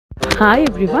Hi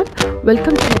everyone,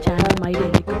 welcome to my channel My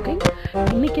Daily Cooking.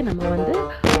 இன்னைக்கு நம்ம வந்து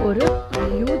ஒரு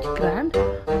huge grand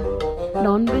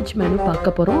non-veg menu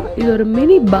பார்க்க போறோம். இது ஒரு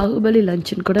மினி பாகுபலி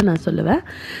லஞ்ச்னு கூட நான் சொல்லுவேன்.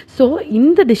 ஸோ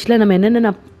இந்த டிஷ்ல நம்ம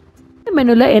என்னென்ன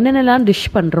மெனுல என்னென்னலாம் டிஷ்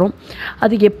பண்றோம்,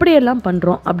 அது எப்படி எல்லாம்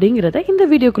பண்றோம் அப்படிங்கறத இந்த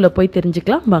வீடியோக்குள்ள போய்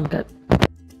தெரிஞ்சுக்கலாம் வாங்க.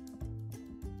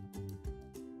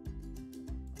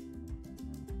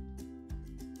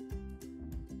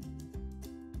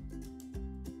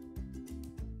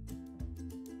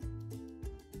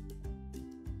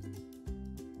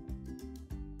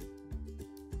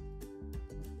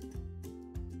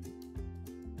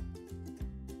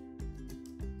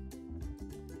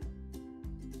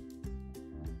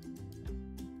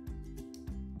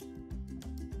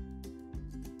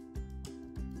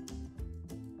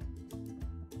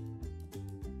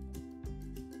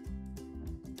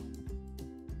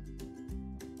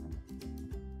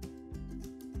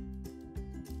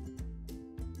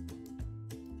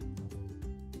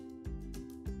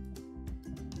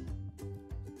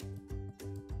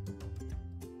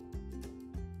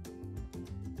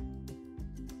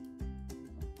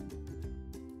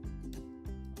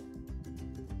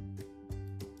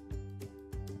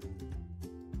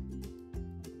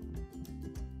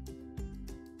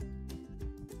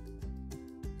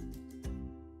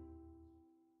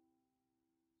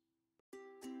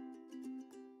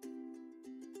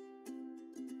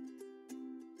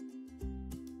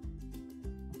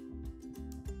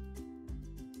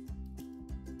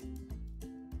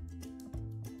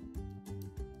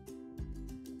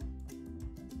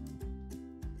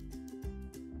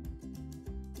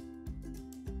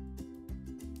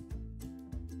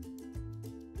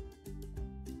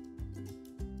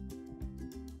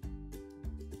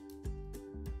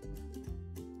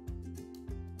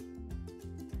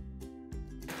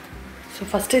 ஸோ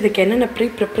ஃபஸ்ட்டு இதுக்கு என்னென்ன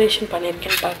ப்ரிப்ரேஷன்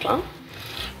பண்ணியிருக்கேன்னு பார்க்கலாம்.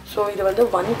 ஸோ இது வந்து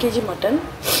 1 kg மட்டன்,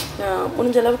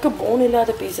 முடிஞ்ச அளவுக்கு போன்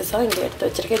இல்லாத பீசஸாக இங்கே எடுத்து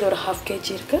வச்சுருக்கேன். இது ஒரு 1/2 kg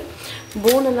இருக்குது.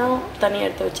 போனெல்லாம் தனியாக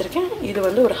எடுத்து வச்சுருக்கேன். இது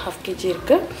வந்து ஒரு 1/2 kg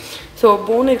இருக்குது. ஸோ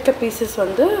போன் இருக்க பீசஸ்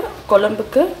வந்து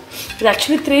குழம்புக்கு, இது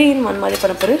ஆக்சுவலி 3 in 1 மாதிரி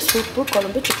பண்ண போகிறேன். சூப்பு,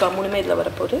 குழம்பு, சுக்கா 3மே இதில்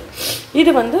வரப்போகுது.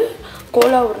 இது வந்து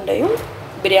கோலா உருண்டையும்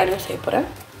பிரியாணியும் செய்ய போகிறேன்.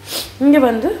 இங்கே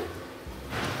வந்து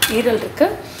ஈரல்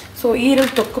இருக்குது. ஸோ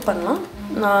ஈரல் தொக்கு பண்ணலாம்.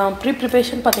 நான்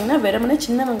ப்ரிப்ரேஷன் பார்த்திங்கன்னா வெறுமனே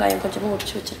சின்ன வெங்காயம் கொஞ்சமாக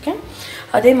உரிச்சு வச்சுருக்கேன்.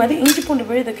 அதே மாதிரி இஞ்சி பூண்டு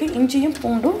விழுதுக்கு இஞ்சியும்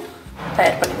பூண்டும்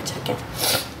தயார் பண்ணி வச்சுருக்கேன்.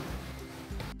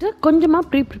 கொஞ்சமாக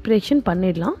ப்ரிப்ரேஷன்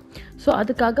பண்ணிடலாம். ஸோ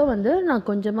அதுக்காக வந்து நான்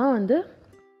கொஞ்சமாக வந்து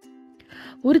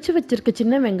உரிச்சு வச்சுருக்க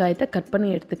சின்ன வெங்காயத்தை கட் பண்ணி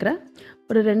எடுத்துக்கிறேன்.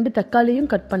 ஒரு 2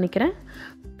 தக்காளியும் கட் பண்ணிக்கிறேன்.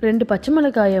 2 பச்சை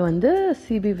மிளகாயை வந்து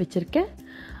சீவி வச்சுருக்கேன்.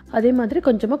 அதே மாதிரி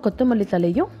கொஞ்சமாக கொத்தமல்லி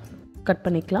தலையும் கட்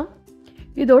பண்ணிக்கலாம்.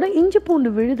 இதோட இஞ்சி பூண்டு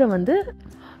விழுதை வந்து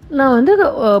நான் வந்து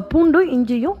பூண்டும்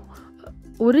இஞ்சியும்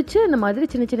உரித்து இந்த மாதிரி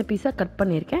சின்ன சின்ன பீஸாக கட்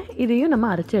பண்ணியிருக்கேன். இதையும் நம்ம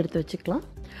அரைச்சி எடுத்து வச்சுக்கலாம்.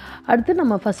 அடுத்து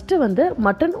நம்ம ஃபஸ்ட்டு வந்து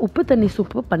மட்டன் உப்பு தண்ணி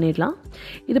சூப்பு பண்ணிடலாம்.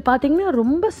 இது பார்த்திங்கன்னா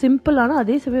ரொம்ப சிம்பிளான,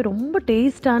 அதே சமயம் ரொம்ப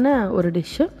டேஸ்டான ஒரு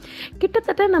டிஷ்ஷு.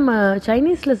 கிட்டத்தட்ட நம்ம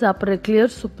சைனீஸில் சாப்பிட்ற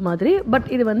கிளியர் சூப் மாதிரி, பட்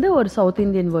இது வந்து ஒரு சவுத்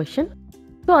இந்தியன் வெர்ஷன்.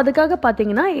 ஸோ அதுக்காக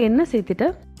பார்த்திங்கன்னா எண்ணெய் சேர்த்துட்டு,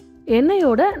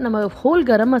 எண்ணெயோட நம்ம ஹோல்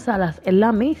கரம் மசாலாஸ்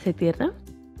எல்லாமே சேர்த்திடுறேன்.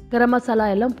 கரம் மசாலா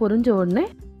எல்லாம் பொரிஞ்ச உடனே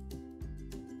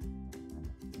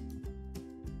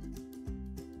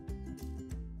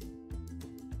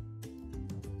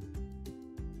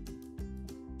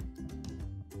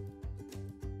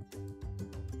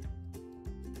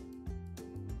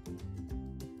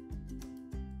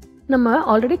நம்ம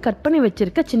ஆல்ரெடி கட் பண்ணி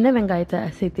வச்சிருக்க சின்ன வெங்காயத்தை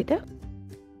சேர்த்துட்டு,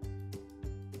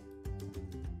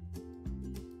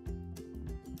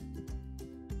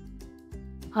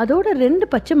 அதோட 2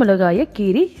 பச்சை மிளகாயை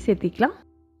கீறி சேர்த்திக்கலாம்.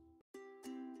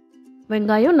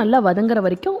 வெங்காயம் நல்லா வதங்குற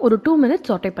வரைக்கும் ஒரு 2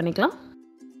 minutes சாட்டே பண்ணிக்கலாம்.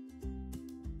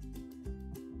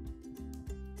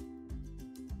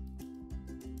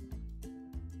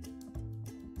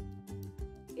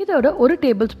 இதோட 1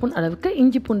 டேபிள்ஸ்பூன் அளவுக்கு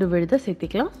இஞ்சி பூண்டு விழுதை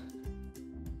சேர்த்திக்கலாம்.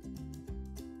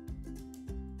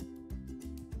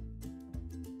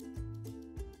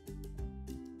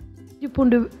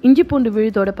 இஞ்சி பூண்டு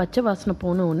விழுதோட பச்சை வாசனை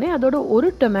போன உடனே அதோட 1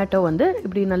 டொமேட்டோ வந்து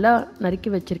இப்படி நல்லா நறுக்கி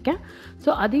வச்சுருக்கேன். ஸோ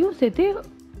அதையும் சேர்த்து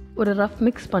ஒரு ரஃப்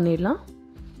மிக்ஸ் பண்ணிடலாம்.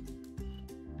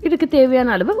 இதுக்கு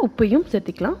தேவையான அளவு உப்பையும்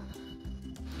சேர்த்திக்கலாம்.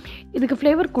 இதுக்கு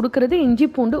ஃப்ளேவர் கொடுக்கறது இஞ்சி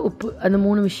பூண்டு உப்பு, அந்த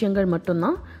 3 விஷயங்கள்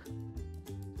மட்டும்தான்.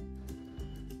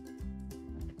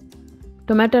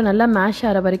 டொமேட்டோ நல்லா மேஷ்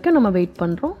ஆகிற வரைக்கும் நம்ம வெயிட்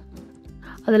பண்ணுறோம்.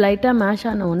 அது லைட்டாக மேஷ்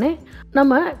ஆன உடனே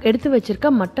நம்ம எடுத்து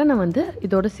வச்சுருக்க மட்டனை வந்து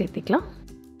இதோடு சேர்த்திக்கலாம்.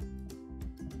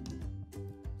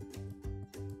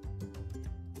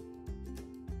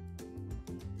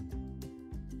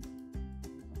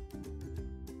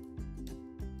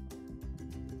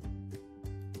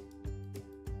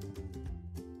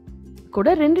 கூட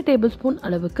 2 டேபிள் ஸ்பூன்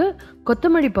அளவுக்கு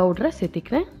கொத்தமல்லி பவுடரை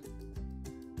சேர்த்திக்கிறேன்.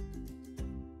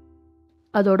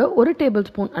 அதோட 1 டேபிள்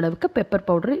ஸ்பூன் அளவுக்கு பெப்பர்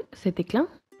பவுடர் சேர்த்திக்கலாம்.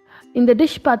 இந்த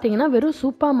டிஷ் பார்த்தீங்கன்னா வெறும்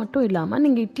சூப்பாக மட்டும் இல்லாமல்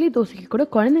நீங்கள் இட்லி தோசைக்கு கூட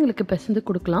குழந்தைங்களுக்கு பிசைந்து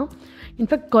கொடுக்கலாம்.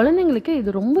 இன்ஃபேக்ட் குழந்தைங்களுக்கு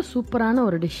இது ரொம்ப சூப்பரான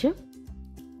ஒரு டிஷ்ஷு.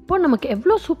 இப்போது நமக்கு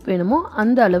எவ்வளோ சூப் வேணுமோ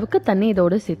அந்த அளவுக்கு தண்ணி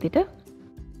இதோடு சேர்த்துட்டு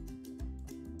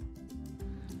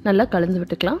நல்லா கலந்து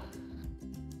விட்டுக்கலாம்.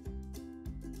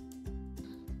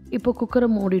 இப்போ குக்கரை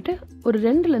மூடிட்டு ஒரு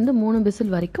 2லேருந்து 3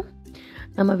 விசில் வரைக்கும்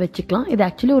நம்ம வச்சுக்கலாம். இது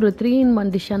ஆக்சுவலி ஒரு 3-in-1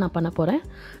 டிஷ்ஷாக நான் பண்ண போகிறேன்.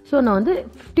 ஸோ நான் வந்து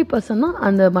 50% தான்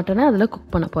அந்த மட்டனை அதில்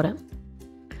குக் பண்ண போகிறேன்.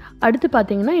 அடுத்து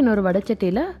பார்த்தீங்கன்னா இன்னொரு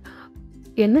வடைச்சட்டியில்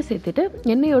எண்ணெய் சேர்த்துட்டு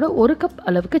எண்ணெயோட 1 கப்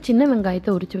அளவுக்கு சின்ன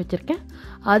வெங்காயத்தை உரித்து வச்சுருக்கேன்.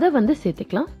 அதை வந்து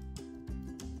சேர்த்துக்கலாம்.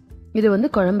 இது வந்து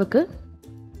குழம்புக்கு.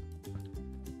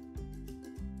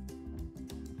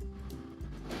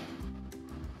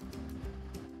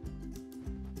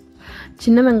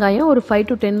 சின்ன வெங்காயம் ஒரு 5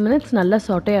 to 10 minutes நல்லா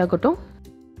சாட்டே ஆகட்டும்.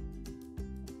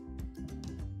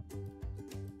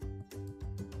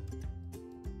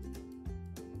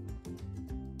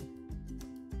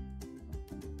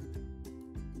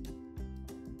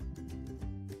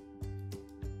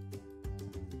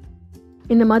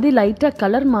 இந்த மாதிரி லைட்டாக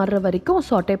கலர் மாறுற வரைக்கும்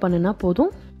சாட்டே பண்ணினா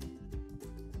போதும்.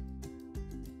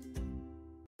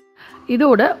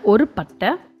 இதோட ஒரு பட்டை,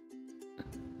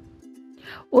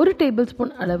 1 டேபிள்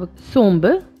ஸ்பூன் அளவுக்கு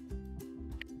சோம்பு,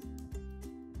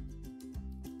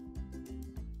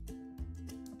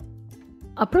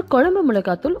 அப்புறம் குழம்பு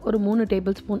மிளகாத்தூள் ஒரு 3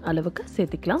 டேபிள் ஸ்பூன் அளவுக்கு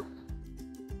சேர்த்துக்கலாம்.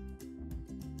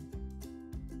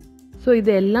 ஸோ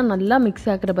இது எல்லாம் நல்லா மிக்ஸ்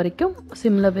ஆகிற வரைக்கும்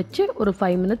சிம்மில் வச்சு ஒரு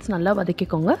 5 minutes நல்லா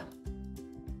வதக்கிக்கோங்க.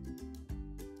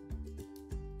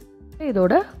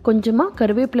 இதோட கொஞ்சமாக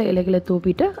கருவேப்பிலை இலைகளை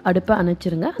தூவிட்டு அடுப்பை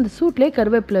அணைச்சிருங்க. அந்த சூட்லேயே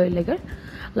கருவேப்பிலை இலைகள்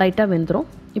லைட்டாக வெந்துடும்.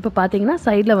 இப்போ பார்த்தீங்கன்னா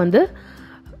சைடில் வந்து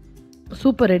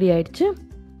சூப்பர் ரெடி ஆயிடுச்சு.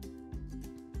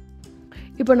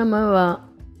 இப்போ நம்ம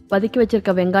வதக்கி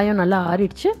வச்சுருக்க வெங்காயம் நல்லா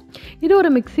ஆறிடுச்சு. இது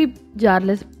ஒரு மிக்ஸி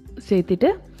ஜாரில்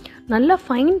சேர்த்துட்டு நல்லா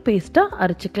ஃபைன் பேஸ்ட்டாக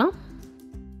அரைச்சிக்கலாம்.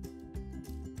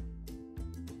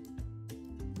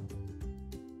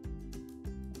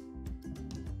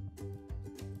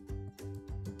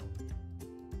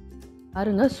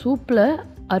 பாருங்க, சூப்பில்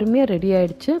அருமையாக ரெடி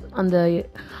ஆகிடுச்சு. அந்த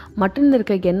மட்டனில்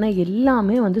இருக்க எண்ணெய்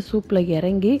எல்லாமே வந்து சூப்பில்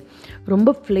இறங்கி ரொம்ப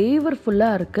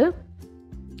ஃப்ளேவர்ஃபுல்லாக இருக்குது.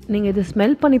 நீங்கள் இது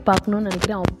ஸ்மெல் பண்ணி பார்க்கணுன்னு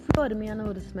நினைக்கிறேன். அவ்வளோ அருமையான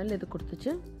ஒரு ஸ்மெல் இது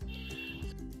கொடுத்துச்சு.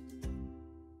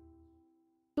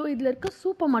 ஸோ இதில் இருக்க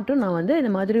சூப்பை மட்டும் நான் வந்து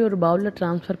இந்த மாதிரி ஒரு பவுலில்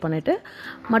ட்ரான்ஸ்ஃபர் பண்ணிவிட்டு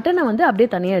மட்டனை வந்து அப்படியே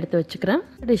தனியாக எடுத்து வச்சுக்கிறேன்.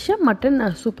 டிஷ்ஷை மட்டன்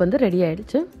சூப் வந்து ரெடி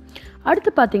ஆகிடுச்சு. அடுத்து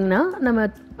பார்த்திங்கன்னா நம்ம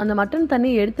அந்த மட்டன் தண்ணி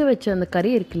எடுத்து வச்ச அந்த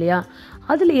கறி இருக்கு இல்லையா,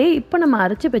 அதுலேயே இப்போ நம்ம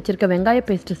அரைச்சி வச்சுருக்க வெங்காய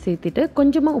பேஸ்ட்டை சேர்த்துட்டு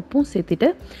கொஞ்சமாக உப்பும் சேர்த்துட்டு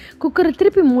குக்கரை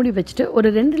திருப்பி மூடி வச்சுட்டு ஒரு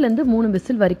 2லேருந்து 3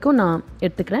 விசில் வரைக்கும் நான்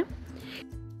எடுத்துக்கிறேன்.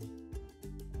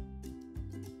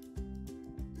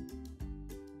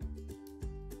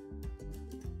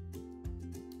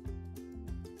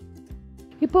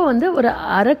 இப்போ வந்து ஒரு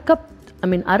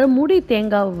அரை மூடி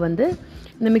தேங்காவை வந்து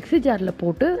இந்த மிக்ஸி ஜாரில்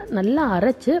போட்டு நல்லா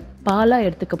அரைச்சி பாலாக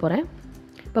எடுத்துக்க போகிறேன்.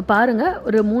 இப்போ பாருங்கள்,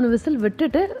 ஒரு 3 விசில்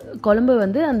விட்டுட்டு குழம்பு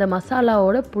வந்து அந்த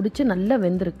மசாலாவோட பிடிச்சி நல்லா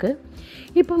வெந்திருக்கு.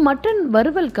 இப்போ மட்டன்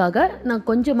வறுவலுக்காக நான்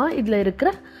கொஞ்சமாக இதில்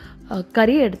இருக்கிற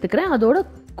கறியை எடுத்துக்கிறேன். அதோட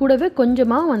கூடவே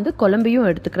கொஞ்சமாக வந்து குழம்பையும்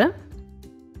எடுத்துக்கிறேன்.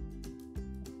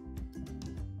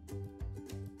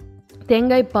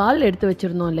 தேங்காய் பால் எடுத்து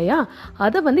வச்சுருந்தோம் இல்லையா,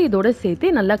 அதை வந்து இதோட சேர்த்து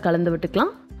நல்லா கலந்து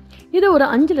விட்டுக்கலாம். இதை ஒரு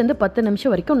 5லேருந்து 10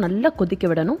 நிமிஷம் வரைக்கும் நல்லா கொதிக்க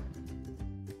விடணும்.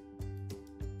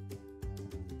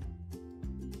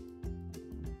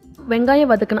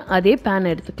 வெங்காயம் வதக்கின அதே பேன்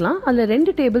எடுத்துக்கலாம். அதில்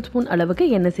 2 டேபிள் ஸ்பூன் அளவுக்கு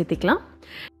எண்ணெய் சேர்த்திக்கலாம்.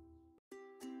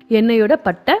 எண்ணெயோட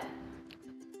பட்டை,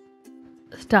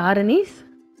 ஸ்டார் அனீஸ்,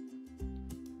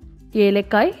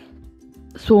 ஏலக்காய்,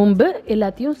 சோம்பு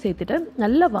எல்லாத்தையும் சேர்த்துட்டு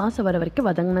நல்லா வாசம் வர வரைக்கும்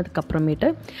வதங்கினதுக்கு அப்புறமேட்டு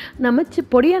நம்ம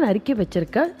பொடியாக நறுக்கி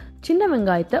வச்சுருக்க சின்ன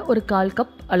வெங்காயத்தை ஒரு 1/4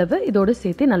 கப் அளவு இதோடு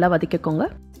சேர்த்து நல்லா வதக்கிக்கோங்க.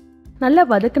 நல்லா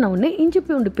வதக்கின உடனே இஞ்சி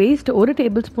பூண்டு பேஸ்ட் 1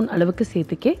 டேபிள் ஸ்பூன் அளவுக்கு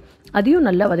சேர்த்துக்கே அதையும்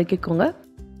நல்லா வதக்கிக்கோங்க.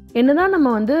 என்னதான் நம்ம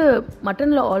வந்து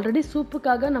மட்டனில் ஆல்ரெடி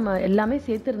சூப்புக்காக நம்ம எல்லாமே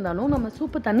சேர்த்துருந்தாலும் நம்ம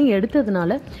சூப்பு தண்ணி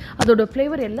எடுத்ததுனால அதோட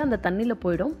ஃப்ளேவர் எல்லாம் அந்த தண்ணியில்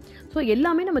போயிடும். ஸோ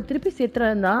எல்லாமே நம்ம திருப்பி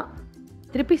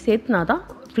சேர்த்துனா தான்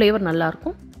ஃப்ளேவர்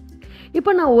நல்லாயிருக்கும்.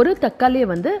 இப்போ நான் ஒரு தக்காளியை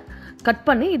வந்து கட்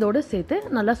பண்ணி இதோடு சேர்த்து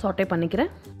நல்லா சாட்டே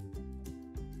பண்ணிக்கிறேன்.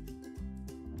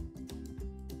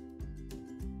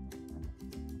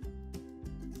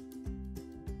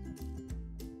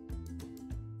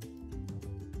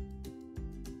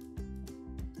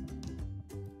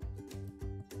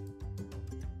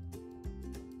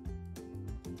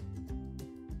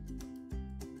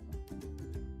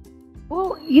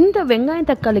 இந்த வெங்காயம்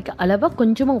தக்காளிக்கு அளவாக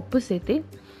கொஞ்சமாக உப்பு சேர்த்து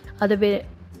அதை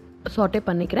சாட்டே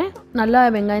பண்ணிக்கிறேன். நல்லா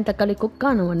வெங்காயம் தக்காளி குக்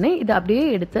ஆன உடனே இதை அப்படியே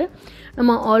எடுத்து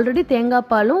நம்ம ஆல்ரெடி தேங்காய்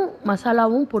பாலும்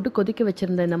மசாலாவும் போட்டு கொதிக்க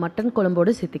வச்சுருந்த இந்த மட்டன்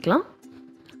குழம்போடு சேர்த்திக்கலாம்.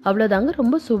 அவ்வளோதாங்க,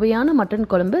 ரொம்ப சுவையான மட்டன்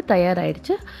குழம்பு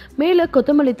தயாராகிடுச்சு. மேலே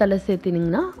கொத்தமல்லி தழை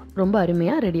சேர்த்தினிங்கன்னா ரொம்ப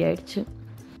அருமையாக ரெடி ஆகிடுச்சு.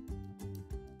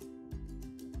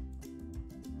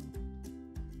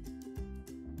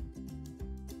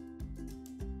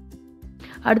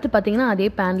 அடுத்து பார்த்திங்கன்னா அதே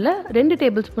பேனில் 2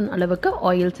 டேபிள் ஸ்பூன் அளவுக்கு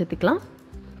ஆயில் சேர்த்துக்கலாம்.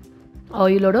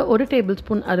 ஆயிலோட 1 டேபிள்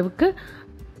ஸ்பூன் அளவுக்கு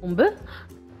சோம்பு,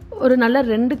 ஒரு நல்ல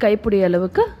 2 கைப்பிடி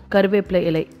அளவுக்கு கருவேப்பிலை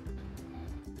இலை.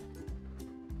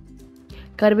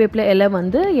 கருவேப்பிலை இலை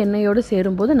வந்து எண்ணெயோடு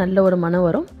சேரும்போது நல்ல ஒரு மணம்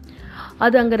வரும்.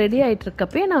 அது அங்கே ரெடி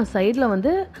ஆகிட்டுருக்கப்பே நான் சைடில்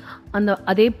வந்து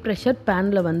அதே ப்ரெஷர்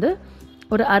பேனில் வந்து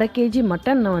ஒரு 1/2 kg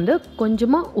மட்டனை வந்து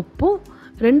கொஞ்சமாக உப்பும்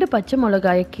 2 பச்சை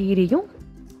மிளகாய கீரியும்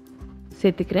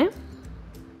சேர்த்துக்கிறேன்.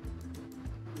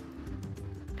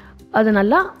 அது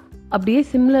நல்லா அப்படியே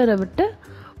சிம்லரை விட்டு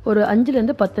ஒரு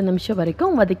 5லேருந்து 10 நிமிஷம்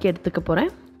வரைக்கும் வதக்கி எடுத்துக்க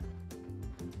போகிறேன்.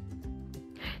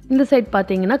 இந்த சைட்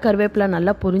பார்த்தீங்கன்னா கருவேப்பிலை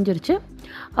நல்லா பொரிஞ்சிருச்சு.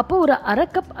 அப்போ ஒரு 1/2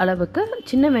 கப் அளவுக்கு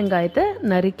சின்ன வெங்காயத்தை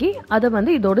நறுக்கி அதை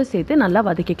வந்து இதோடு சேர்த்து நல்லா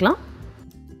வதக்கிக்கலாம்.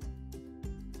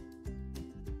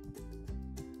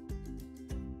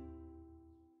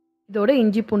 இதோட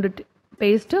இஞ்சி பூண்டு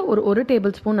பேஸ்ட்டு ஒரு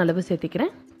டேபிள் ஸ்பூன் அளவு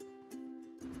சேர்த்திக்கிறேன்.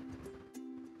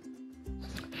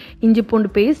 இஞ்சி பூண்டு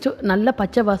பேஸ்ட் நல்லா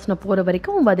பச்சை வாசனை போகிற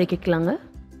வரைக்கும் வதக்கிக்கலாங்க.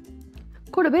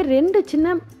 கூடவே 2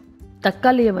 சின்ன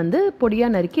தக்காளியை வந்து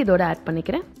பொடியாக நறுக்கி இதோட ஆட்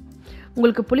பண்ணிக்கிறேன்.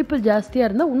 உங்களுக்கு புளிப்பு ஜாஸ்தியாக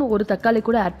இருந்தால் இன்னும் ஒரு தக்காளி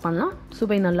கூட ஆட் பண்ணலாம்,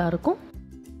 சுவை நல்லாயிருக்கும்.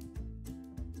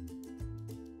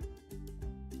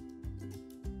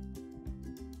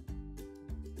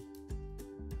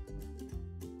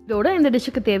 இதோட இந்த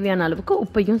டிஷ்ஷுக்கு தேவையான அளவுக்கு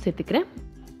உப்பையும் சேர்த்துக்கிறேன்.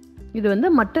 இது வந்து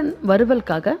மட்டன்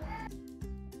வறுவலுக்காக.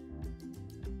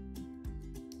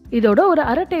 இதோட ஒரு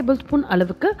 1/2 டேபிள் ஸ்பூன்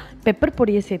அளவுக்கு பெப்பர்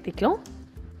பொடியை சேர்த்திக்கலாம்.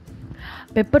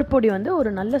 பெப்பர் பொடி வந்து ஒரு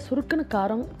நல்ல சுருக்குன்னு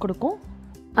காரம் கொடுக்கும்.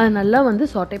 அதை நல்லா வந்து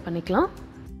சாட்டே பண்ணிக்கலாம்.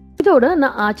 இதோட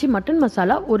நான் ஆச்சி mutton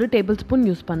masala 1 table spoon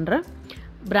use பண்ணுறேன்.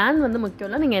 பிராண்ட் வந்து முக்கியம்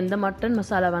இல்லை, நீங்கள் எந்த மட்டன்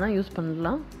மசாலா வேணால் யூஸ்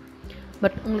பண்ணலாம்.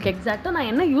 பட் உங்களுக்கு எக்ஸாக்டாக நான்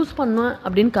என்ன யூஸ் பண்ணுவேன்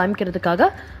அப்படின்னு காமிக்கிறதுக்காக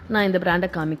நான் இந்த பிராண்டை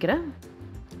காமிக்கிறேன்.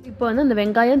 இப்போ வந்து அந்த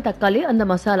வெங்காயம் தக்காளி அந்த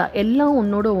மசாலா எல்லாம்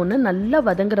ஒன்றோட ஒன்று நல்லா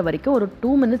வதங்குற வரைக்கும் ஒரு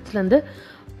 2 மினிட்ஸ்லேருந்து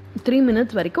 3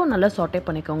 மினிட்ஸ் வரைக்கும் நல்லா சாட்டே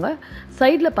பண்ணிக்கோங்க.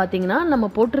 சைடில் பார்த்தீங்கன்னா நம்ம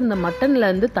போட்டிருந்த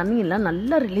மட்டன்லேருந்து தண்ணியெல்லாம்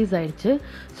நல்லா ரிலீஸ் ஆகிடுச்சு.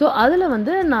 ஸோ அதில்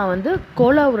வந்து நான் வந்து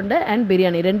கோலா உருண்டை அண்ட்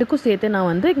பிரியாணி 2க்கும் சேர்த்து நான்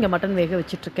வந்து இங்கே மட்டன் வேக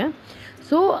வச்சிட்ருக்கேன்.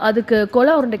 ஸோ அதுக்கு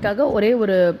கோலா உருண்டைக்காக ஒரே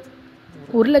ஒரு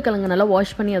உருளைக்கிழங்கு நல்லா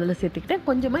வாஷ் பண்ணி அதில் சேர்த்துக்கிட்டேன்.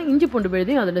 கொஞ்சமாக இஞ்சி பூண்டு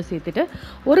விழுதையும் அதில் சேர்த்துட்டு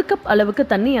 1 கப் அளவுக்கு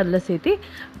தண்ணி அதில் சேர்த்து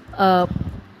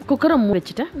குக்கரை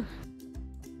வச்சுட்டேன்.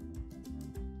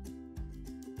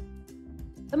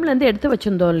 நம்மளேருந்து எடுத்து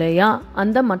வச்சுருந்தோம் இல்லையா,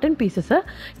 அந்த மட்டன் பீசஸை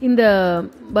இந்த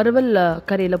வறுவல்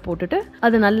கறியில் போட்டுட்டு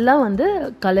அதை நல்லா வந்து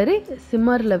கலரி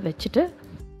சிம்மரில் வச்சுட்டு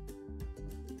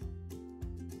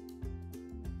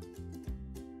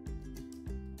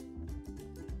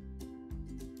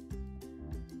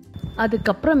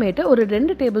அதுக்கப்புறமேட்டு ஒரு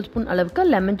 2 டேபிள் ஸ்பூன் அளவுக்கு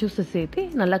லெமன் ஜூஸை சேர்த்து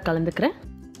நல்லா கலந்துக்கிறேன்.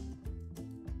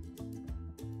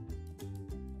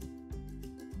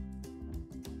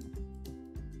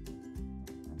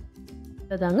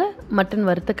 அதாங்க மட்டன்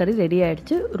வறுத்த கறி ரெடி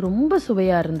ஆகிடுச்சு. ரொம்ப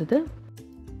சுவையாக இருந்தது.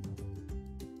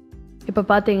 இப்போ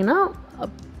பார்த்தீங்கன்னா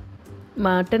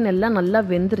மட்டன் எல்லாம் நல்லா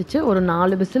வெந்துருச்சு. ஒரு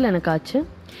 4 விசில் எனக்கு ஆச்சு.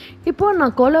 இப்போது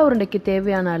நான் கோலா உருண்டைக்கு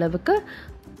தேவையான அளவுக்கு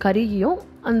கறியும்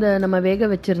அந்த நம்ம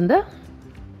வேக வச்சுருந்த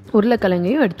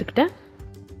உருளைக்கிழங்கையும் எடுத்துக்கிட்டேன்.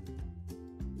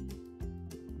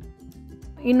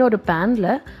 இன்னொரு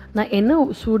பேனில் நான்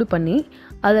எண்ணெய் சூடு பண்ணி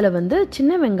அதில் வந்து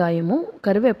சின்ன வெங்காயமும்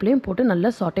கருவேப்பிலையும் போட்டு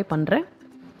நல்லா சாட்டே பண்ணுறேன்.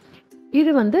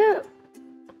 இது வந்து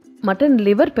மட்டன்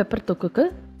லிவர் பெப்பர் தொக்குக்கு.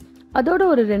 அதோட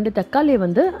ஒரு 2 தக்காளியை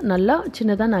வந்து நல்லா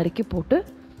சின்னதாக நறுக்கி போட்டு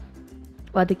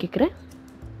வதக்கிக்கிறேன்.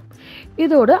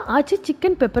 இதோட ஆச்சி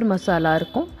சிக்கன் பெப்பர் மசாலா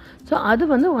இருக்கும். ஸோ அது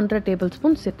வந்து 1.5 டேபிள்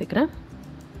ஸ்பூன் சேர்த்துக்கிறேன்.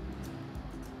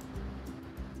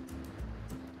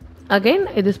 அகைன்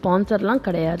இது ஸ்பான்சர்லாம்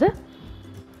கிடையாது.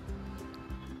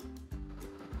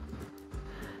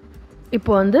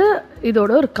 இப்போ வந்து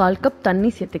இதோட ஒரு 1/4 கப் தண்ணி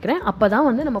சேர்த்துக்கிறேன். அப்போ தான்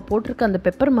வந்து நம்ம போட்டிருக்க அந்த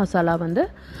பெப்பர் மசாலா வந்து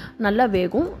நல்லா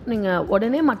வேகும். நீங்கள்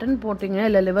உடனே மட்டன் போட்டிங்க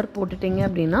இல்லை லிவர் போட்டுட்டிங்க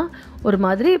அப்படின்னா ஒரு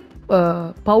மாதிரி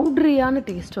பவுட்ரியான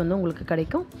டேஸ்ட் வந்து உங்களுக்கு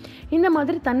கிடைக்கும். இந்த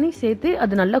மாதிரி தண்ணி சேர்த்து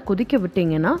அது நல்லா கொதிக்க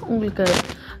விட்டிங்கன்னா உங்களுக்கு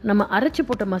நம்ம அரைச்சி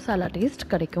போட்ட மசாலா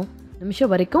டேஸ்ட் கிடைக்கும்.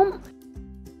 நிமிஷம் வரைக்கும்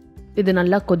இது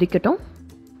நல்லா கொதிக்கட்டும்.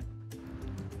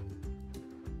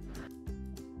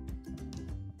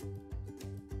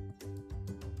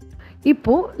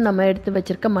 இப்போது நம்ம எடுத்து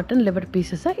வச்சுருக்க மட்டன் லிவர்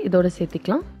பீசஸை இதோடு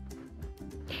சேர்த்திக்கலாம்.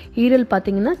 ஈரல்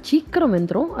பார்த்திங்கன்னா சீக்கிரம்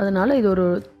வெந்துடும். அதனால் இது ஒரு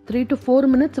 3 to 4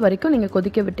 மினிட்ஸ் வரைக்கும் நீங்கள்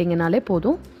கொதிக்க விட்டிங்கனாலே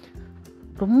போதும்.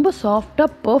 ரொம்ப சாஃப்டாக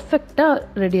பர்ஃபெக்டாக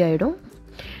ரெடி ஆகிடும்.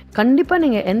 கண்டிப்பாக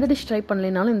நீங்கள் எந்த டிஷ் ட்ரை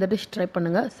பண்ணலைனாலும் இந்த டிஷ் ட்ரை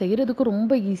பண்ணுங்கள். செய்கிறதுக்கு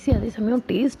ரொம்ப ஈஸி, அதே சமயம்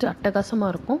டேஸ்ட்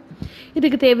அட்டகாசமாக இருக்கும்.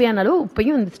 இதுக்கு தேவையான அளவு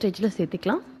உப்பையும் இந்த ஸ்டேஜில்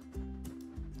சேர்த்திக்கலாம்.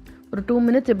 ஒரு 2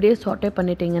 மினிட்ஸ் இப்படியே சாட்டே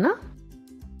பண்ணிட்டீங்கன்னா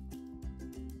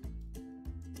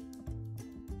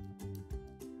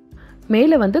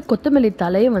மேலே வந்து கொத்தமல்லி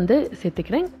தலையை வந்து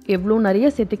சேர்த்திக்கிறேன். எவ்வளோ நிறைய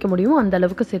சேர்த்திக்க முடியுமோ அந்த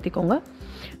அளவுக்கு சேர்த்திக்கோங்க.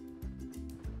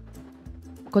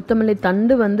 கொத்தமல்லி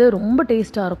தண்டு வந்து ரொம்ப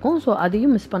டேஸ்ட்டாக இருக்கும். ஸோ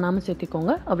அதையும் மிஸ் பண்ணாமல்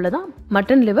சேர்த்திக்கோங்க. அவ்வளோதான்,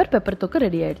 மட்டன் லிவர் பெப்பர் தொக்கு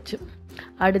ரெடி ஆகிடுச்சு.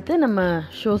 அடுத்து நம்ம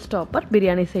ஷோ ஸ்டாப்பர்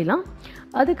பிரியாணி செய்யலாம்.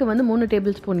 அதுக்கு வந்து 3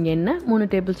 டேபிள் ஸ்பூன் எண்ணெய், 3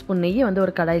 டேபிள் ஸ்பூன் நெய்யை வந்து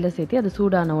ஒரு கடாயில் சேர்த்து அது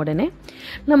சூடான உடனே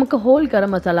நமக்கு ஹோல்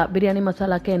கரம் மசாலா, பிரியாணி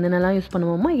மசாலாக்கு என்னென்னலாம் யூஸ்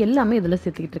பண்ணுவோமோ எல்லாமே இதில்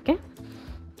சேர்த்துக்கிட்டு இருக்கேன்.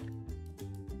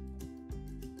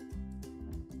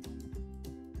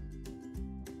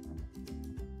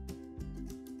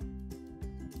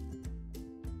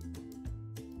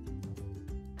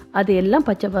 அது எல்லாம்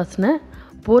பச்சை வாசனை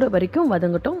போகிற வரைக்கும்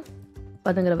வதங்கட்டும்.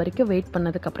 வதங்குற வரைக்கும் வெயிட்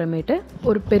பண்ணதுக்கப்புறமேட்டு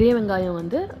ஒரு பெரிய வெங்காயம்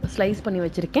வந்து ஸ்லைஸ் பண்ணி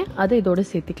வச்சுருக்கேன், அதை இதோடு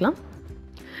சேர்த்திக்கலாம்.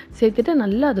 சேர்த்துட்டு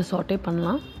நல்லா அதை சாட்டே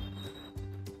பண்ணலாம்.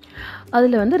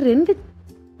 அதில் வந்து 2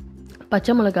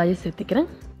 பச்சை மிளகாயை சேர்த்திக்கிறேன்.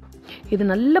 இது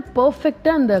நல்ல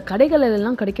பர்ஃபெக்டாக அந்த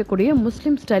கடைகளெல்லாம் கிடைக்கக்கூடிய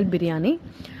முஸ்லீம் ஸ்டைல் பிரியாணி.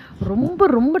 ரொம்ப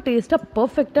ரொம்ப டேஸ்ட்டாக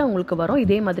பர்ஃபெக்டாக உங்களுக்கு வரும்.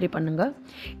 இதே மாதிரி பண்ணுங்கள்.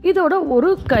 இதோட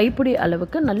ஒரு கைப்பிடி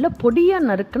அளவுக்கு நல்ல பொடியாக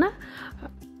நறுக்கின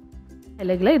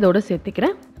இலைகளை இதோடு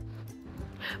சேர்த்திக்கிறேன்.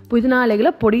 புதினா இலைகளை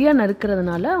பொடியாக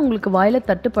நறுக்கிறதுனால உங்களுக்கு வாயில்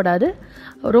தட்டுப்படாது.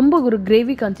 ரொம்ப ஒரு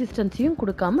கிரேவி கன்சிஸ்டன்சியும்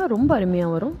கொடுக்காம ரொம்ப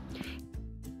அருமையாக வரும்.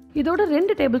 இதோட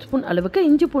 2 டேபிள் ஸ்பூன் அளவுக்கு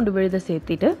இஞ்சி பூண்டு விழுதை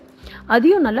சேர்த்திட்டு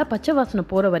அதையும் நல்லா பச்சை வாசனை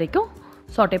போகிற வரைக்கும்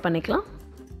சாட்டே பண்ணிக்கலாம்.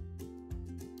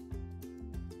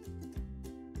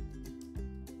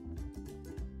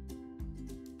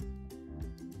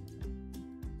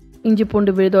 இஞ்சி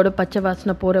பூண்டு விழுதோட பச்சை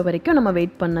வாசனை போகிற வரைக்கும் நம்ம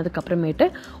வெயிட் பண்ணதுக்கப்புறமேட்டு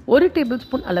 1 டேபிள்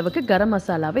ஸ்பூன் அளவுக்கு கரம்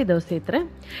மசாலாவை இதை சேர்த்துறேன்.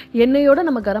 எண்ணெயோடு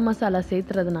நம்ம கரம் மசாலா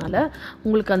சேர்த்துறதுனால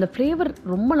உங்களுக்கு அந்த ஃப்ளேவர்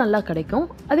ரொம்ப நல்லா கிடைக்கும்.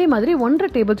 அதே மாதிரி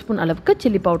 1.5 டேபிள் ஸ்பூன் அளவுக்கு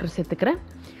சில்லி பவுடர் சேர்த்துக்கிறேன்.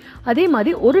 அதே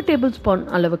மாதிரி 1 டேபிள் ஸ்பூன்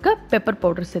அளவுக்கு பெப்பர்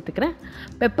பவுடர் சேர்த்துக்கிறேன்.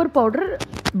 பெப்பர் பவுடர்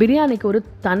பிரியாணிக்கு ஒரு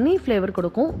தனி ஃப்ளேவர்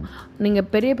கொடுக்கும்.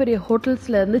 நீங்கள் பெரிய பெரிய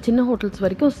ஹோட்டல்ஸ்லேருந்து சின்ன ஹோட்டல்ஸ்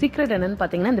வரைக்கும் சீக்ரெட் என்னென்னு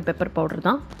பார்த்தீங்கன்னா இந்த பெப்பர் பவுடர்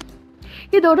தான்.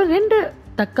 இதோட 2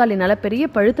 தக்காளி, நல்ல பெரிய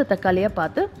பழுத்த தக்காளியாக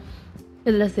பார்த்து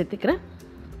இதில் சேர்த்துக்கிறேன்.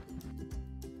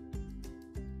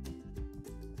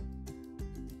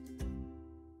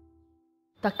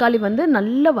 தக்காளி வந்து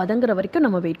நல்லா வதங்குற வரைக்கும்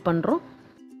நம்ம வெயிட் பண்ணுறோம்.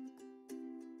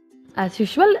 ஆஸ்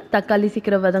யூஷுவல் தக்காளி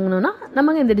சீக்கிரம் வதங்கணும்னா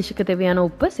நம்ம இந்த டிஷ்ஷுக்கு தேவையான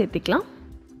உப்பை சேர்த்திக்கலாம்.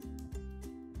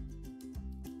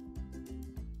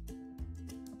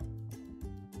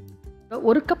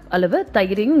 ஒரு கப் அளவு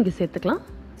தயிரையும் இங்கே சேர்த்துக்கலாம்.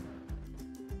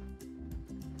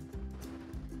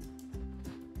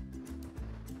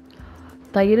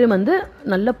 தயிர் வந்து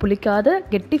நல்லா புளிக்காத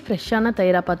கெட்டி ஃப்ரெஷ்ஷான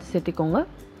தயிராக பார்த்து சேர்த்திக்கோங்க.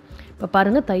 இப்போ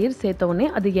பாருங்கள், தயிர் சேர்த்த உடனே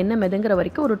அது எண்ணெய் மிதங்குற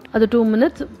வரைக்கும் அது 2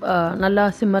 மினிட்ஸ் நல்லா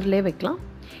சிம்மர்லேயே வைக்கலாம்.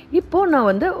 இப்போது நான்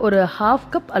வந்து ஒரு 1/2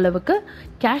 கப் அளவுக்கு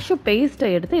கேஷ்யூ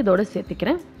பேஸ்ட்டை எடுத்து இதோட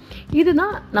சேர்த்திக்கிறேன்.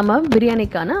 இதுதான் நம்ம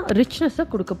பிரியாணிக்கான ரிச்னஸை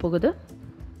கொடுக்க போகுது.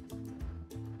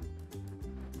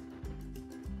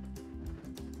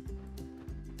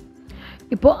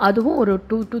 இப்போது அதுவும் ஒரு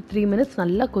 2 to 3 மினிட்ஸ்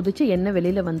நல்லா கொதித்து எண்ணெய்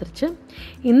வெளியில் வந்துருச்சு.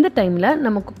 இந்த டைமில்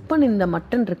நம்ம குக் பண்ணி இந்த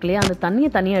மட்டன் இருக்கு இல்லையா, அந்த தண்ணியை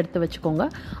தனியாக எடுத்து வச்சுக்கோங்க.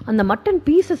 அந்த மட்டன்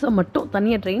பீசஸை மட்டும்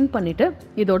தனியாக ட்ரெயின் பண்ணிவிட்டு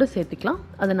இதோடு சேர்த்திக்கலாம்.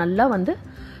 அதை நல்லா வந்து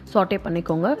சாட்டே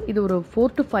பண்ணிக்கோங்க. இது ஒரு 4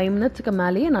 to 5 மினிட்ஸுக்கு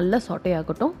மேலேயே நல்லா சாட்டே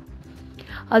ஆகட்டும்.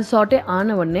 அது சாட்டே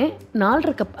ஆன உடனே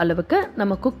 4.5 கப் அளவுக்கு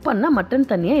நம்ம குக் பண்ண மட்டன்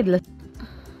தண்ணியை இதில்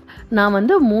நான்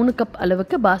வந்து 3 கப்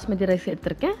அளவுக்கு பாஸ்மதி ரைஸ்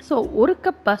எடுத்திருக்கேன். ஸோ 1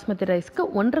 கப் பாஸ்மதி ரைஸ்க்கு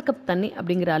 1.5 கப் தண்ணி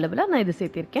அப்படிங்கிற அளவில் நான் இது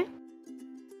சேர்த்திருக்கேன்.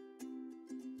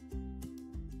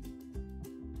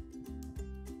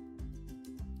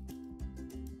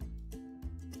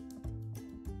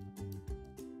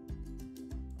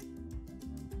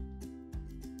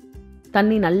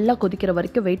 தண்ணி நல்லா கொதிக்கிற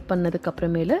வரைக்கும் வெயிட்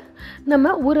பண்ணதுக்கப்புறமேலு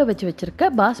நம்ம ஊற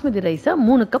வச்சுருக்க பாஸ்மதி ரைஸை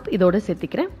 3 கப் இதோடு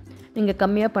சேர்த்திக்கிறேன். நீங்கள்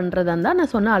கம்மியாக பண்ணுறதா இருந்தால்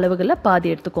நான் சொன்ன அளவுகளில் பாதி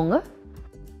எடுத்துக்கோங்க.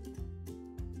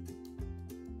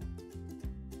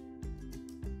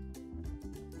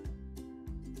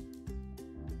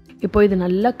 இப்போ இது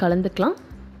நல்லா கலந்துக்கலாம்.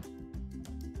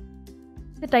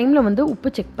 இந்த டைமில் வந்து உப்பு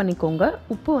செக் பண்ணிக்கோங்க.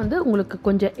 உப்பு வந்து உங்களுக்கு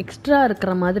கொஞ்சம் எக்ஸ்ட்ரா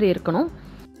இருக்கிற மாதிரி இருக்கணும்.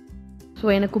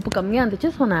 ஸோ எனக்கு உப்பு கம்மியாக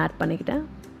இருந்துச்சு, ஸோ நான் ஆட் பண்ணிக்கிட்டேன்.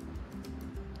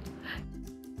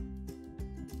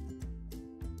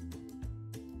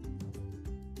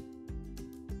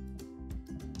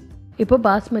 இப்போ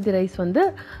பாஸ்மதி ரைஸ் வந்து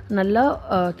நல்லா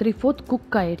 3/4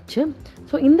 குக் ஆயிடுச்சு.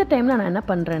 ஸோ இந்த டைமில் நான் என்ன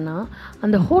பண்ணுறேன்னா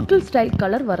அந்த ஹோட்டல் ஸ்டைல்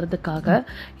கலர் வர்றதுக்காக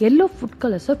எல்லோ ஃபுட்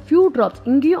கலர்ஸை ஃபியூ ட்ராப்ஸ்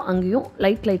இங்கேயும் அங்கேயும்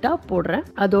லைட்டாக போடுறேன்.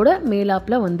 அதோட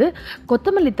மேலாப்பில் வந்து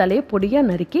கொத்தமல்லி தலையை பொடியாக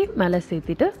நறுக்கி மேலே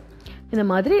சேர்த்திட்டு இந்த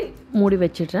மாதிரி மூடி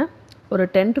வச்சிடுறேன். ஒரு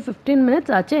 10 to 15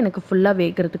 மினிட்ஸ் ஆச்சு எனக்கு ஃபுல்லாக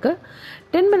வேகிறதுக்கு.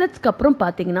 10 மினிட்ஸ்க்கு அப்புறம்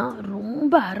பார்த்தீங்கன்னா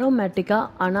ரொம்ப அரோமேட்டிக்காக,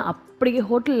 ஆனால் அப்படியே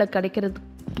ஹோட்டலில் கிடைக்கிறது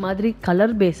மாதிரி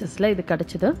கலர் பேஸஸில் இது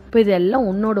கிடச்சிது. இப்போ இது எல்லாம்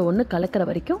ஒன்றோட ஒன்று கலக்கிற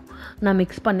வரைக்கும் நான்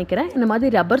மிக்ஸ் பண்ணிக்கிறேன். இந்த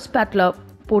மாதிரி ரப்பர் ஸ்பேட்டில்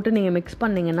போட்டு நீங்கள் மிக்ஸ்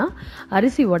பண்ணிங்கன்னா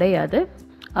அரிசி உடையாது.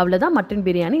 அவ்வளோதான், மட்டன்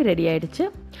பிரியாணி ரெடி ஆகிடுச்சு.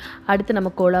 அடுத்து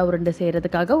நம்ம கோலா உருண்டை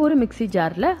செய்கிறதுக்காக ஒரு மிக்ஸி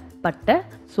ஜாரில் பட்டை,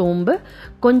 சோம்பு,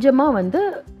 கொஞ்சமாக வந்து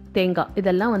தேங்காய்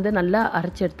இதெல்லாம் வந்து நல்லா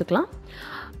அரைச்சி எடுத்துக்கலாம்.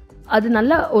 அது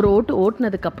நல்லா ஒரு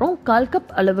ஓட்டுனதுக்கப்புறம் 1/4 கப்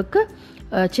அளவுக்கு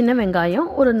சின்ன வெங்காயம்,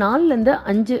 ஒரு 4லேருந்து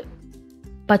 5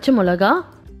 பச்சை மிளகா,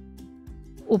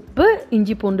 உப்பு,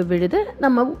 இஞ்சி பூண்டு விழுது,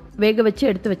 நம்ம வேக வச்சு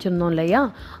எடுத்து வச்சுருந்தோம் இல்லையா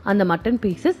அந்த மட்டன்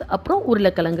பீசஸ், அப்புறம்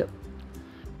உருளைக்கிழங்கு,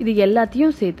 இது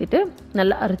எல்லாத்தையும் சேர்த்துட்டு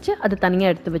நல்லா அரைச்சி அதை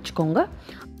தனியாக எடுத்து வச்சுக்கோங்க.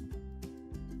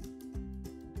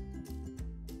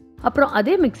 அப்புறம்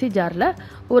அதே மிக்ஸி ஜாரில்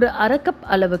ஒரு 1/2 கப்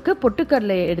அளவுக்கு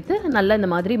பொட்டுக்கடலையை எடுத்து நல்லா இந்த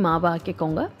மாதிரி மாவை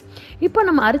ஆக்கிக்கோங்க. இப்போ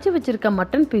நம்ம அரைச்சி வச்சுருக்க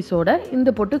மட்டன் பீஸோட இந்த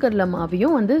பொட்டுக்கடலை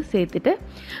மாவையும் வந்து சேர்த்துட்டு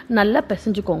நல்லா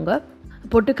பிசைஞ்சுக்கோங்க.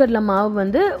 பொட்டுக்கடலை மாவு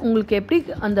வந்து உங்களுக்கு எப்படி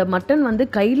அந்த மட்டன் வந்து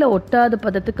கையில் ஒட்டாத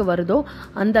பதத்துக்கு வருதோ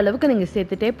அந்த அளவுக்கு நீங்கள்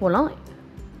சேர்த்துட்டே போகலாம்.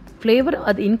 ஃப்ளேவர்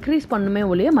அது இன்க்ரீஸ் பண்ணுமே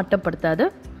ஒழிய மட்டப்படுத்தாது.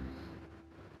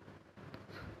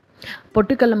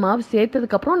 பொட்டுக்கடலை மாவு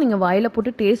சேர்த்ததுக்கப்புறம் நீங்கள் வாயில்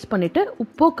போட்டு டேஸ்ட் பண்ணிவிட்டு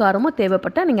உப்போ காரமோ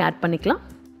தேவைப்பட்டால் நீங்கள் ஆட் பண்ணிக்கலாம்.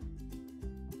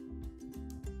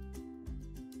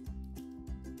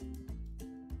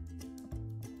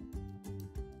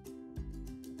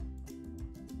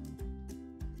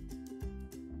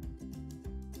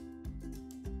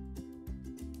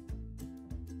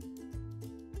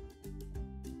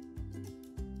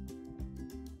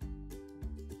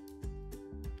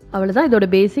 அவ்வளோதான், இதோட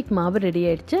பேசிக் மாவு ரெடி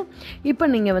ஆயிடுச்சு. இப்போ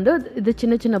நீங்கள் வந்து இது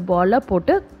சின்ன சின்ன பாலாக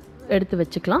போட்டு எடுத்து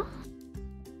வச்சுக்கலாம்.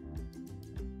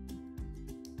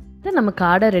 நம்ம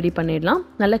காடை ரெடி பண்ணிடலாம்.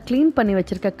 நல்லா க்ளீன் பண்ணி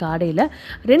வச்சுருக்க காடையில்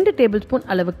 2 டேபிள் ஸ்பூன்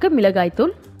அளவுக்கு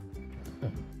மிளகாய்த்தூள்,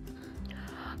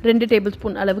 2 டேபிள்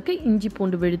ஸ்பூன் அளவுக்கு இஞ்சி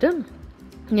பூண்டு விழுது,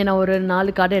 இங்கே நான் ஒரு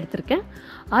 4 காடை எடுத்திருக்கேன்,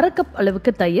 1/2 கப்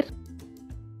அளவுக்கு தயிர்,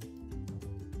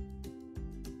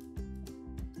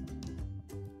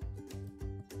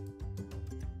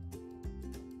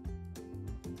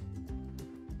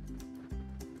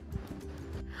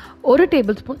 ஒரு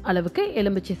டேபிள் ஸ்பூன் அளவுக்கு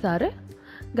எலுமிச்சை சாறு,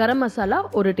 கரம் மசாலா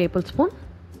 1 டேபிள் ஸ்பூன்,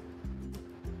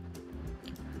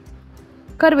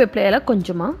 கருவேப்பிலை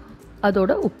கொஞ்சமாக,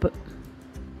 அதோட உப்பு,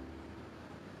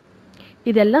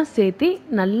 இதெல்லாம் சேர்த்து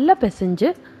நல்லா பிசைஞ்சு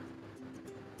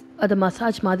அதை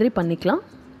மசாஜ் மாதிரி பண்ணிக்கலாம்.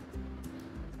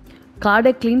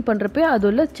 காடை க்ளீன் பண்ணுறப்ப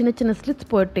அதில் சின்ன சின்ன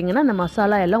ஸ்லிட்ஸ் போட்டிங்கன்னா அந்த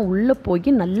மசாலா எல்லாம் உள்ளே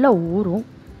போய் நல்லா ஊறும்.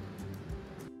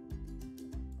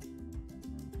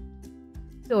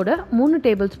 இதோட 3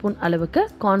 டேபிள் ஸ்பூன் அளவுக்கு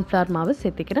கார்ன்ஃப்ளவர் மாவு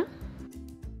சேர்த்துக்கிறேன்.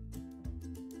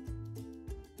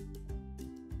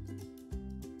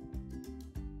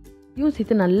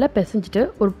 சேர்த்து நல்லா பிசைஞ்சிட்டு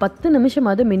ஒரு 10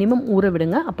 நிமிஷமாவது மினிமம் ஊற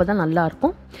விடுங்க, அப்போ தான்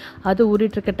நல்லாயிருக்கும். அது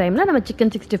ஊறிட்டுருக்க டைமில் நம்ம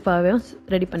சிக்கன் 65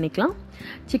 ரெடி பண்ணிக்கலாம்.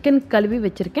 சிக்கன் கழுவி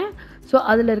வச்சுருக்கேன். ஸோ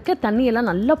அதில் இருக்க தண்ணியெல்லாம்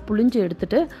நல்லா புழிஞ்சு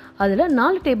எடுத்துகிட்டு அதில்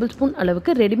 4 டேபிள் ஸ்பூன்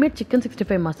அளவுக்கு readymade chicken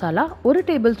 65 masala, 1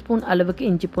 table spoon அளவுக்கு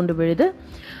இஞ்சி பூண்டு விழுது,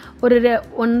 ஒரு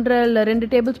 1.5 இல்லை 2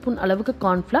 டேபிள் ஸ்பூன் அளவுக்கு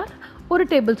கார்ன்ஃப்ளவர், 1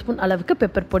 டேபிள் ஸ்பூன் அளவுக்கு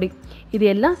பெப்பர் பொடி, இது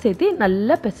எல்லாம் சேர்த்து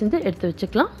நல்லா பிசைஞ்சு எடுத்து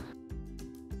வச்சுக்கலாம்.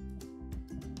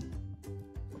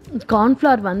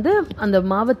 கார்ன்ஃப்ளவர் வந்து அந்த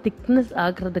மாவை திக்னஸ்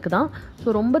ஆகிறதுக்கு தான். ஸோ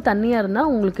ரொம்ப தண்ணியாக இருந்தால்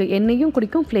உங்களுக்கு எண்ணெயும்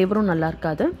குடிக்கும், ஃப்ளேவரும் நல்லா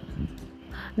இருக்காது.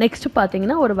 நெக்ஸ்ட்டு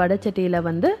பார்த்தீங்கன்னா ஒரு வடைச்சட்டியில்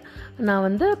வந்து நான்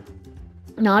வந்து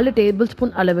 4 டேபிள்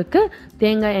ஸ்பூன் அளவுக்கு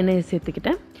தேங்காய் எண்ணெயை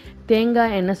சேர்த்துக்கிட்டேன்.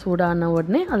 தேங்காய் எண்ணெய் சூடான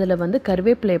உடனே அதில் வந்து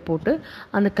கருவேப்பிலையை போட்டு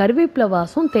அந்த கருவேப்பிலை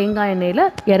வாசம் தேங்காய் எண்ணெயில்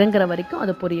இறங்குற வரைக்கும்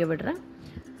அதை பொரிய விடுறேன்.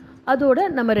 அதோட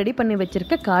நம்ம ரெடி பண்ணி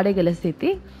வச்சுருக்க காடைகளை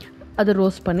சேர்த்து அதை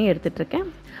ரோஸ்ட் பண்ணி எடுத்துகிட்ருக்கேன்.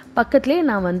 பக்கத்துலேயே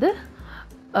நான் வந்து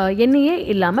எண்ணெயே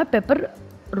இல்லாமல் பெப்பர்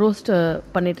ரோஸ்ட்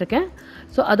பண்ணிகிட்ருக்கேன்.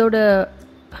 ஸோ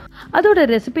அதோட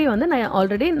ரெசிபி வந்து நான்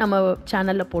ஆல்ரெடி நம்ம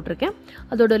சேனலில் போட்டிருக்கேன்.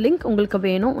 அதோட லிங்க் உங்களுக்கு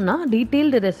வேணும்னா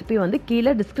டீட்டெயில்டு ரெசிபி வந்து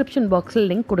கீழே டிஸ்கிரிப்ஷன் பாக்ஸில்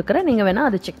லிங்க் கொடுக்குறேன், நீங்கள் வேணால்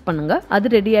அதை செக் பண்ணுங்கள்.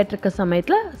 அது ரெடி ஆகிட்டு இருக்க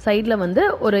சமயத்தில் சைடில் வந்து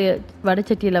ஒரு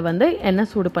வடைச்சட்டியில் வந்து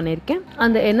எண்ணெய் சூடு பண்ணியிருக்கேன்.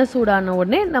 அந்த எண்ணெய் சூடான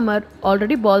உடனே நம்ம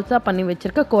ஆல்ரெடி பால்ஸாக பண்ணி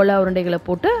வச்சுருக்க கோலா உருண்டைகளை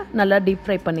போட்டு நல்லா டீப்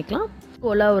ஃப்ரை பண்ணிக்கலாம்.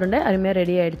 கோலா உருண்டை அருமையாக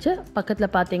ரெடி ஆகிடுச்சு.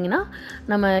 பக்கத்தில் பார்த்தீங்கன்னா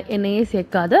நம்ம எண்ணெயே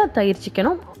சேர்க்காத தயிர்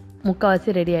சிக்கனும்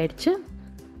முக்கால்வாசி ரெடி ஆகிடுச்சு.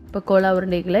 இப்போ கோலா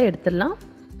உருண்டைகளை எடுத்துடலாம்.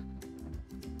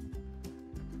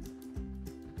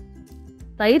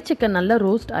 தயிர் சிக்கன் நல்லா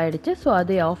ரோஸ்ட் ஆகிடுச்சு. ஸோ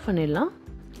அதை ஆஃப் பண்ணிடலாம்.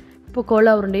 இப்போ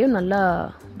கோலா உருண்டையும் நல்லா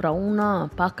ப்ரௌனாக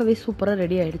பார்க்கவே சூப்பராக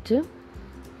ரெடி ஆகிடுச்சு.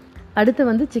 அடுத்து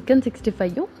வந்து சிக்கன்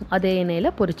 65யும் அதே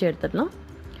எண்ணெயில் பொரித்து எடுத்துடலாம்.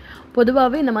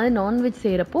 பொதுவாகவே இந்த மாதிரி நான்வெஜ்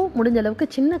செய்கிறப்போ முடிஞ்ச அளவுக்கு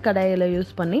சின்ன கடாயில்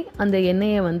யூஸ் பண்ணி அந்த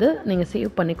எண்ணெயை வந்து நீங்கள்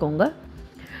சேவ் பண்ணிக்கோங்க.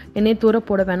 எண்ணெய் தூர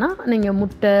போட வேணாம். நீங்கள்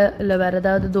முட்டை இல்லை வேறு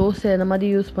ஏதாவது தோசை அந்த மாதிரி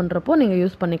யூஸ் பண்ணுறப்போ நீங்கள்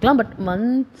யூஸ் பண்ணிக்கலாம். பட்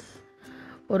ஒன்ஸ்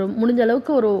ஒரு முடிஞ்ச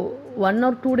அளவுக்கு ஒரு 1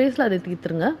 or 2 டேஸில் அதை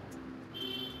தீர்த்துருங்க.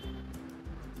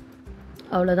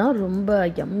 அவ்வளோதான், ரொம்ப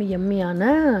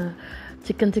எம்மியான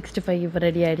சிக்கன் 65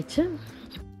 ரெடி ஆகிடுச்சு.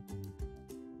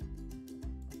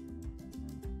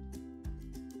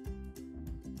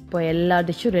 இப்போ எல்லா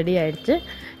டிஷ்ஷும் ரெடி ஆகிடுச்சு.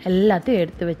 எல்லாத்தையும்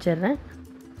எடுத்து வச்சிடுறேன்.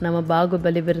 நம்ம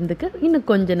பாகுபலி விருந்துக்கு இன்னும்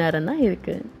கொஞ்ச நேரம் தான்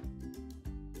இருக்குது.